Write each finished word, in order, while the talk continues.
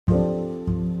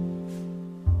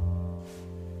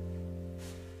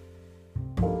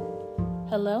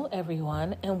Hello,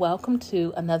 everyone, and welcome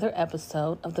to another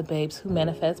episode of the Babes Who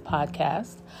Manifest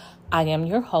podcast. I am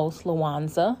your host,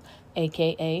 Lawanza,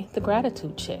 aka The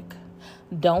Gratitude Chick.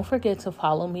 Don't forget to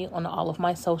follow me on all of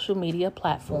my social media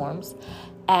platforms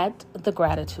at The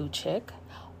Gratitude Chick,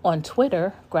 on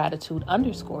Twitter,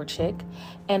 Gratitude_Chick,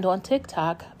 and on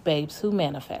TikTok, Babes Who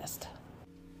Manifest.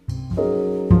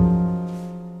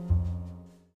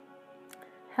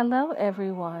 Hello,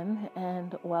 everyone,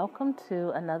 and welcome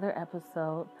to another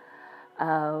episode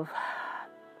of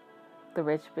the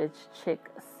Rich Bitch Chick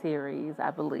series.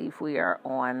 I believe we are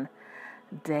on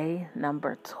day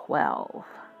number 12.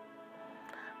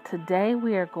 Today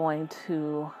we are going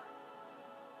to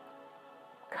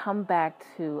come back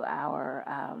to our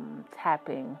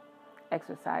tapping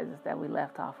exercises that we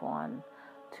left off on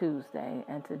Tuesday.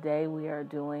 And today we are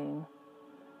doing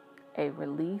a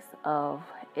release of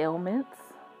ailments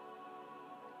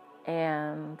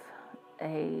and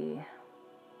a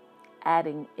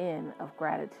adding in of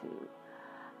gratitude.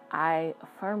 I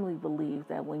firmly believe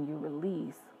that when you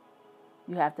release,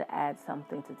 you have to add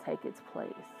something to take its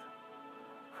place.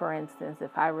 For instance,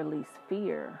 if I release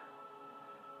fear,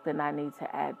 then I need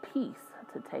to add peace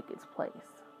to take its place.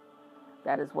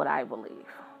 That is what I believe.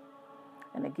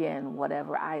 And again,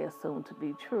 whatever I assume to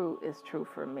be true is true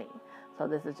for me. So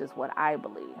this is just what I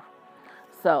believe.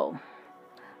 So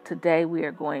today we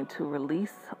are going to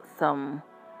release some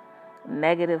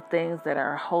negative things that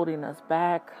are holding us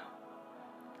back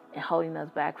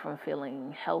from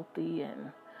feeling healthy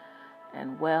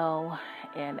and well,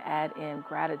 and add in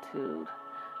gratitude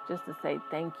just to say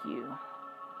thank you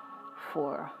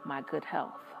for my good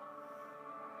health.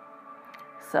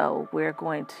 So we're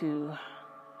going to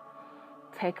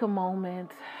take a moment,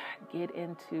 get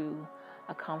into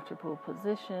a comfortable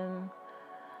position,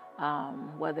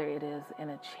 whether it is in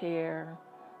a chair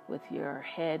with your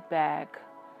head back,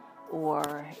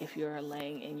 or if you're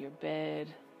laying in your bed,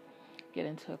 get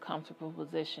into a comfortable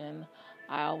position.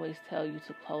 I always tell you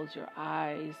to close your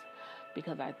eyes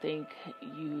because I think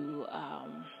you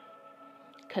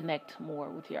connect more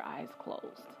with your eyes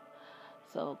closed.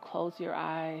 So close your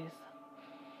eyes,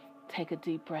 take a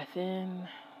deep breath in,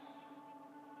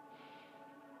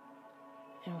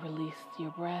 and release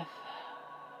your breath.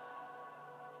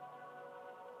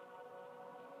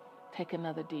 Take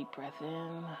another deep breath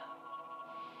in.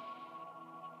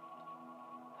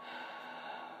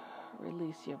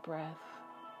 Release your breath.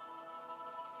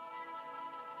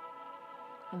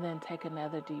 And then take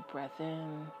another deep breath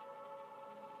in.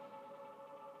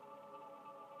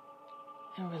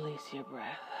 And release your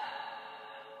breath.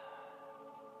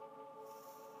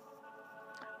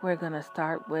 We're going to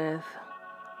start with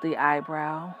the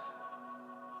eyebrow.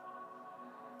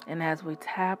 And as we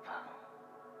tap,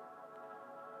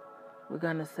 we're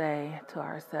going to say to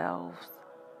ourselves,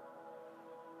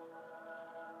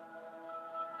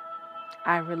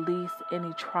 I release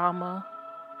any trauma,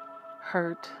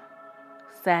 hurt,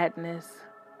 sadness,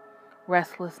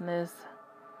 restlessness,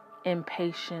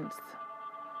 impatience,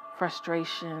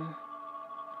 frustration,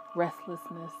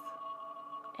 restlessness,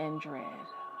 and dread.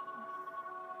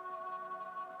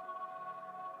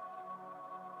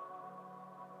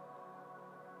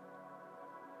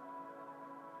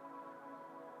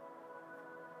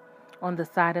 On the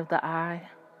side of the eye,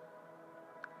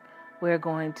 we're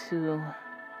going to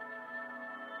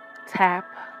tap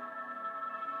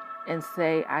and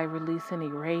say, I release any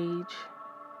rage,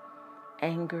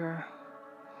 anger,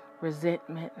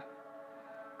 resentment,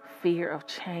 fear of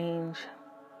change,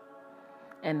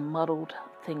 and muddled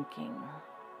thinking.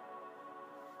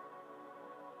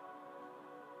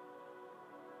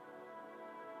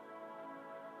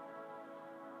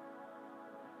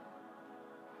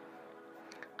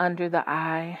 Under the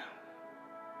eye,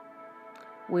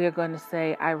 we are going to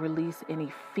say, I release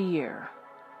any fear,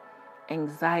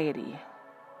 anxiety,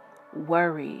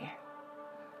 worry,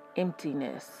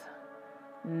 emptiness,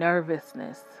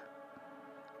 nervousness,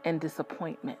 and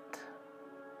disappointment.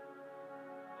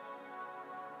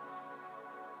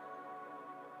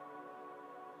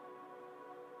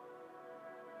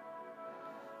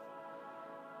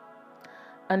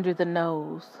 Under the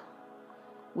nose,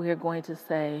 we are going to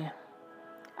say,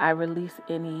 I release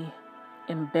any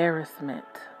embarrassment,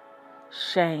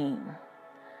 shame,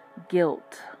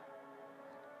 guilt,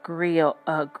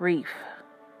 grief,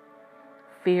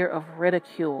 fear of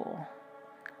ridicule,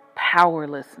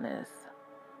 powerlessness,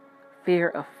 fear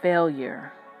of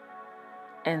failure,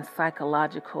 and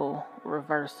psychological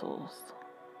reversals.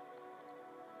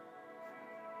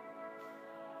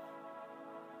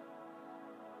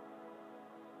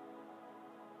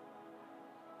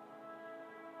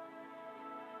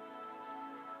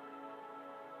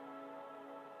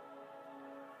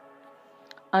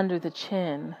 Under the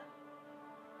chin,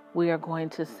 we are going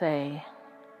to say,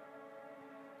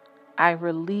 I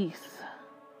release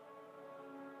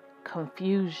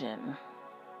confusion,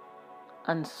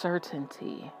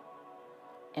 uncertainty,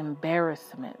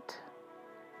 embarrassment,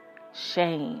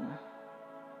 shame,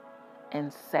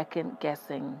 and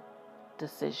second-guessing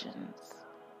decisions.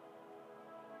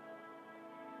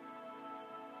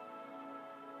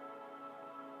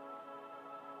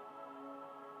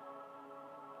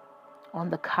 On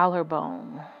the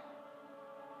collarbone,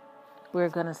 we're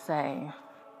going to say,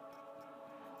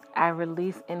 I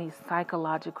release any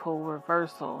psychological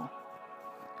reversal,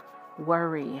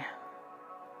 worry,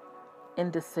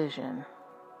 indecision,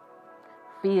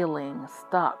 feeling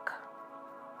stuck,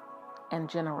 and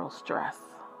general stress.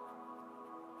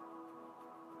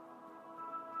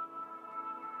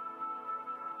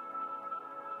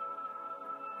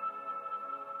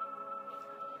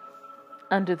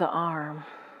 Under the arm,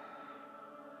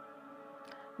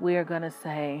 we are going to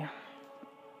say,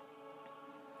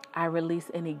 I release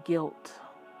any guilt,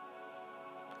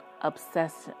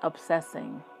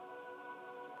 obsessing,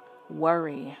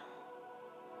 worry,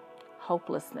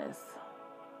 hopelessness,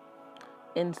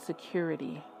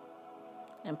 insecurity,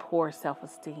 and poor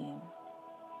self-esteem.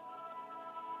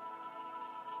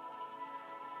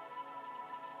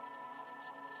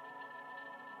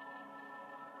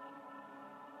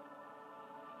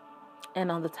 And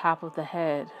on the top of the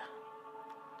head,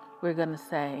 we're going to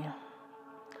say,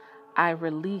 I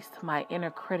release my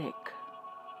inner critic,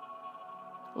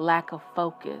 lack of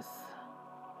focus,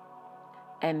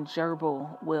 and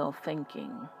gerbil will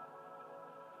thinking.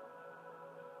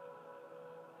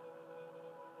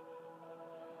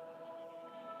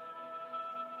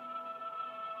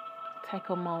 Take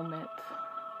a moment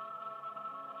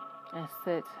and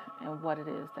sit in what it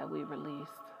is that we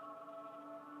released.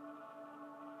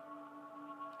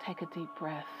 Take a deep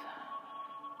breath.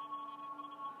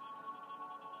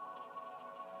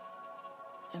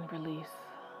 And release.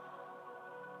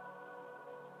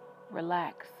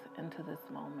 Relax into this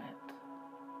moment.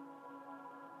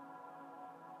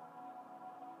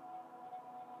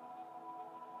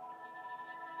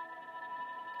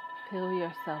 Fill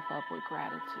yourself up with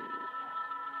gratitude.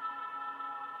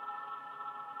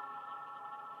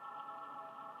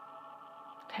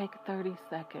 Take 30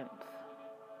 seconds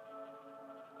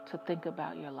to think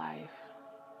about your life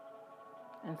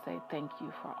and say thank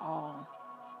you for all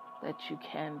that you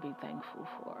can be thankful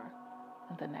for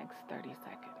in the next 30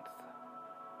 seconds.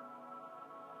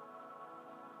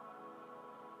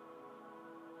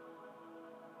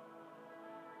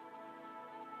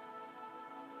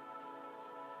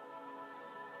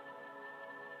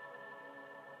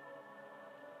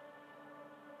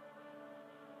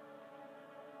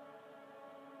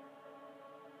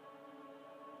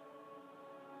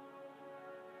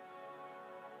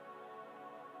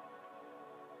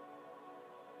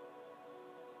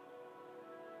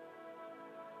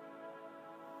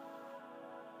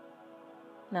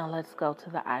 Now let's go to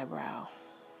the eyebrow.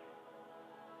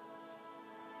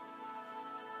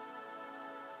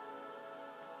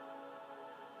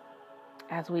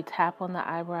 As we tap on the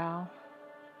eyebrow,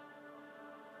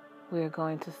 we are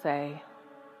going to say,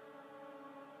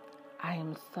 I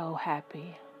am so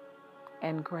happy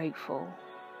and grateful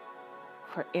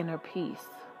for inner peace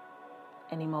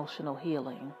and emotional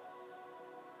healing.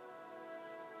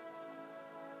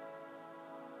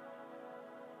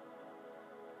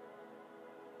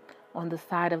 On the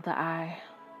side of the eye,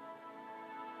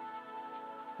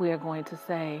 we are going to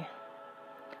say,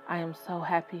 I am so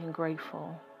happy and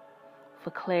grateful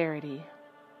for clarity,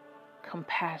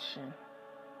 compassion,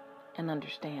 and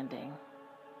understanding.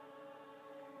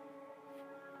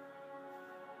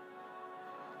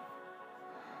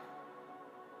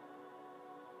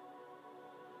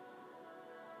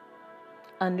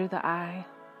 Under the eye,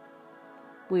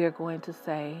 we are going to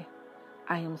say,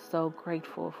 I am so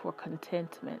grateful for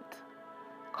contentment,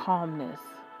 calmness,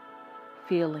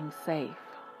 feeling safe.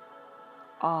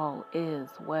 All is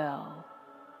well.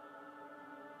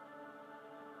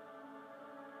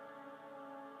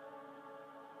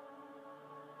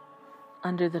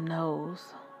 Under the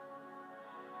nose,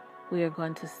 we are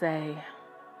going to say,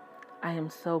 I am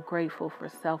so grateful for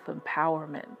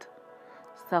self-empowerment,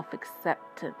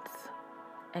 self-acceptance,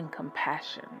 and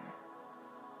compassion.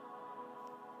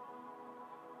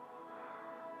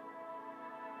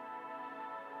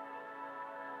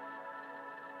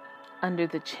 Under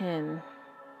the chin,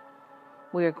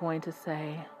 we are going to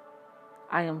say,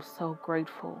 I am so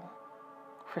grateful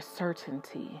for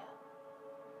certainty,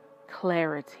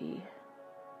 clarity,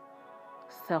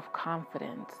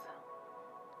 self-confidence,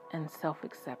 and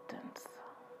self-acceptance.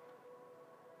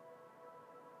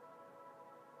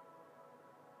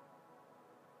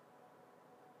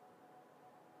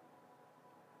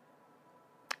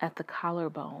 at the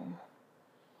collarbone,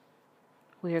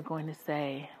 we are going to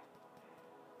say,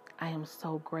 I am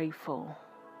so grateful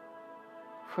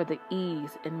for the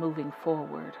ease in moving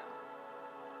forward,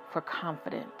 for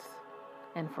confidence,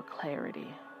 and for clarity.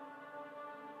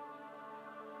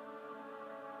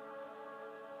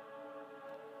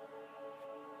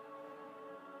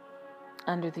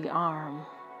 Under the arm,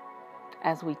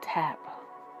 as we tap,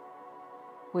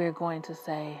 we're going to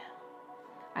say,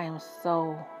 I am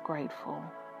so grateful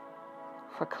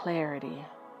for clarity,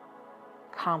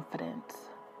 confidence,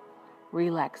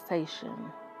 relaxation,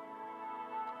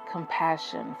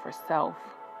 compassion for self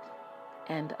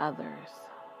and others.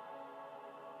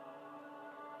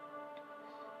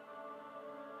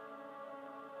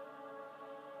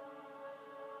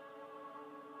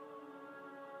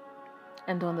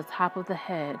 And on the top of the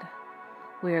head,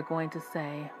 we are going to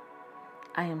say,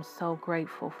 I am so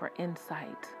grateful for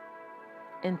insight,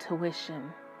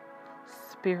 intuition,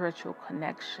 spiritual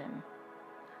connection,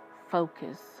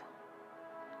 focus,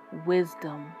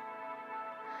 wisdom,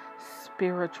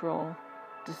 spiritual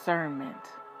discernment,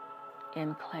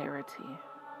 and clarity.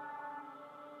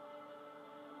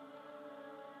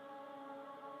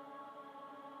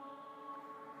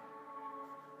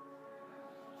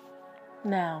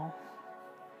 Now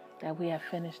that we have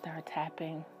finished our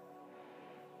tapping,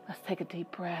 let's take a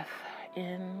deep breath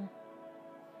in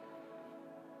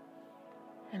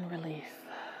and release.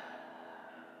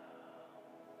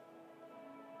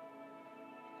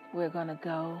 We're going to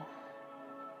go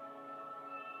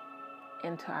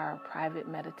into our private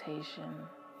meditation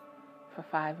for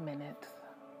 5 minutes.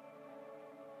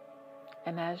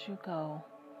 And as you go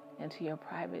into your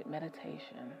private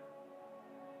meditation,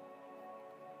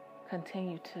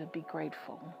 continue to be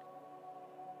grateful.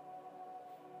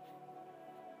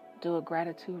 Do a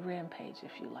gratitude rampage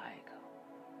if you like,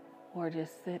 or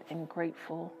just sit in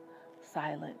grateful,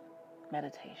 silent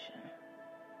meditation.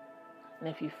 And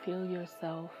if you feel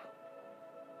yourself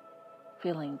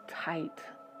feeling tight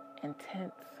and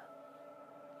tense,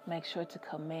 make sure to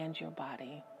command your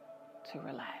body to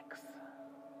relax.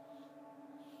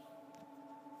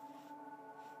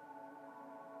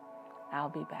 I'll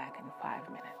be back in 5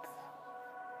 minutes.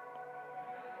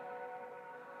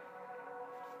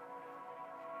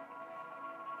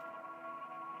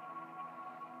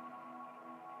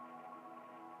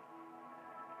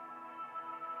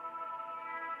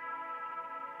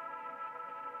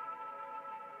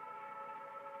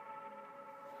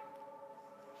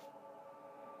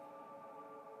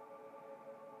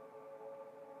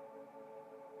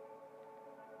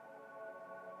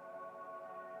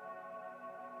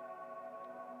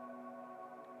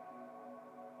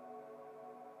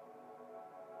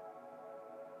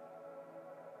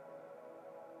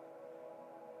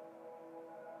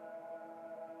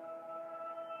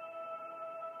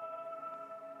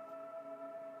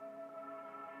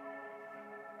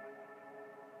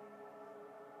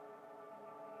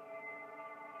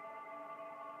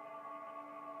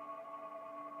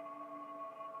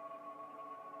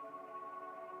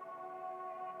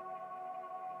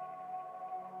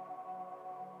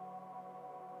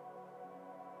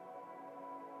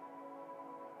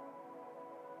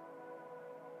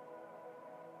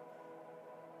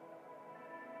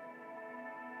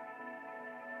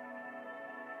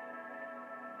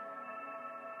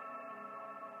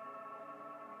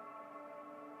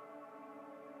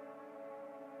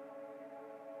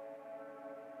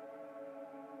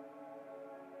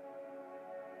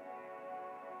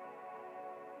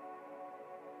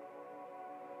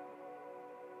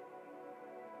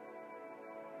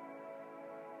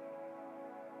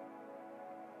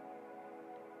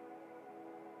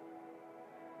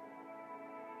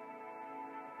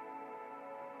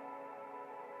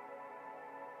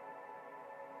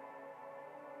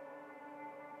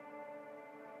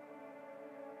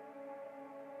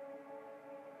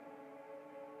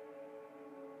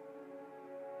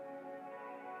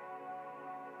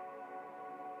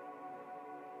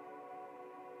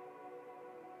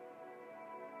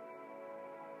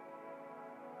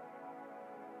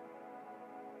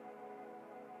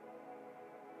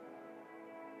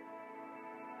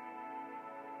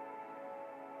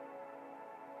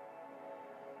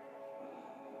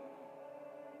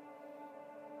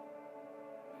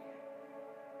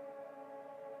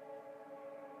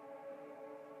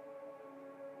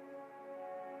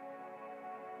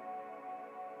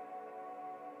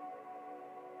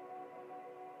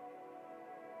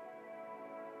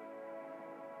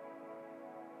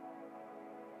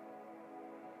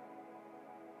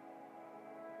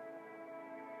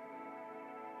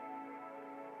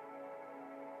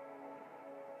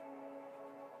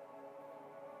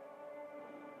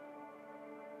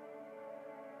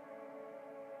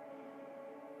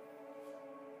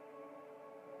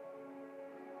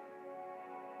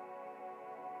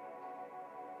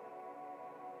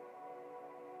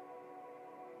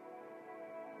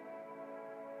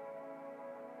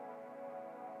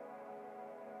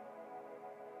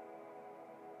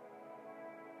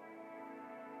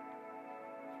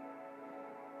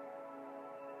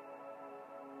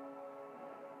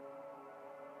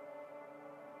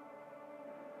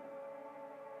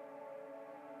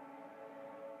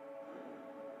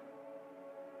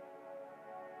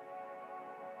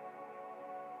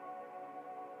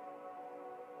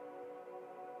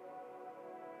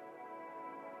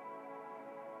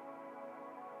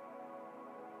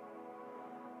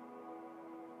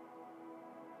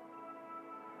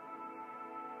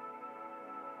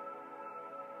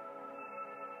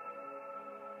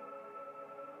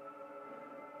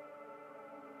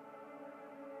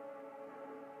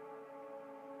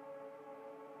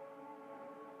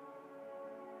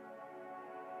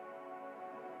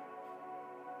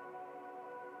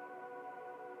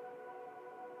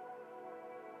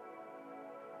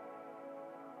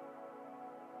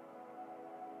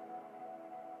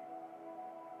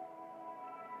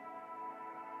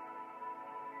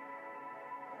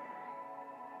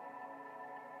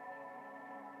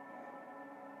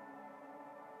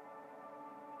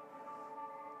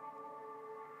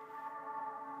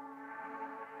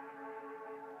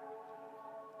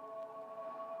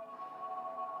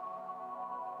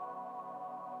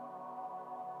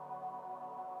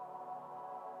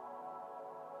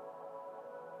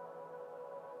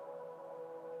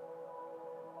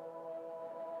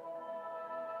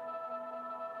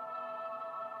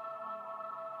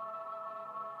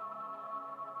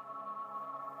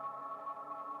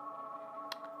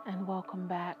 and welcome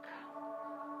back.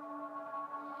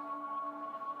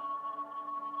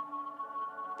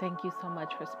 Thank you so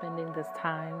much for spending this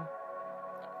time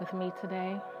with me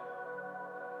today.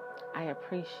 I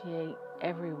appreciate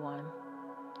everyone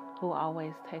who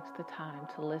always takes the time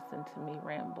to listen to me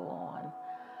ramble on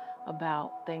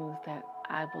about things that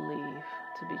I believe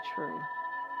to be true.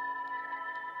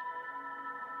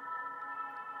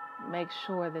 Make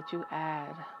sure that you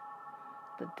add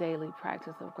the daily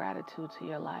practice of gratitude to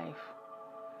your life.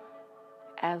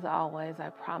 As always, I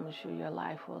promise you your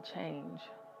life will change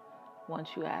once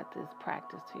you add this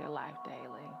practice to your life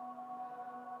daily.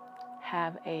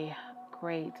 Have a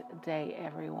great day,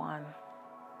 everyone.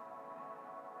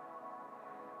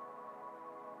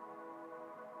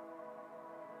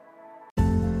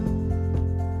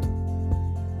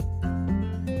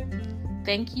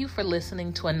 Thank you for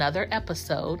listening to another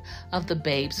episode of the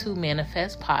Babes Who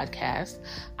Manifest podcast.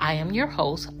 I am your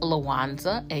host,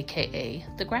 Lawanza, aka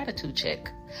The Gratitude Chick.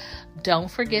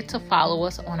 Don't forget to follow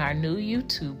us on our new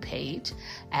YouTube page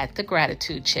at The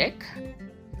Gratitude Chick.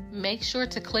 Make sure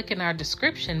to click in our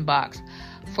description box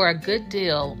for a good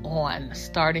deal on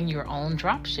starting your own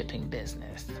dropshipping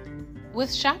business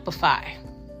with Shopify.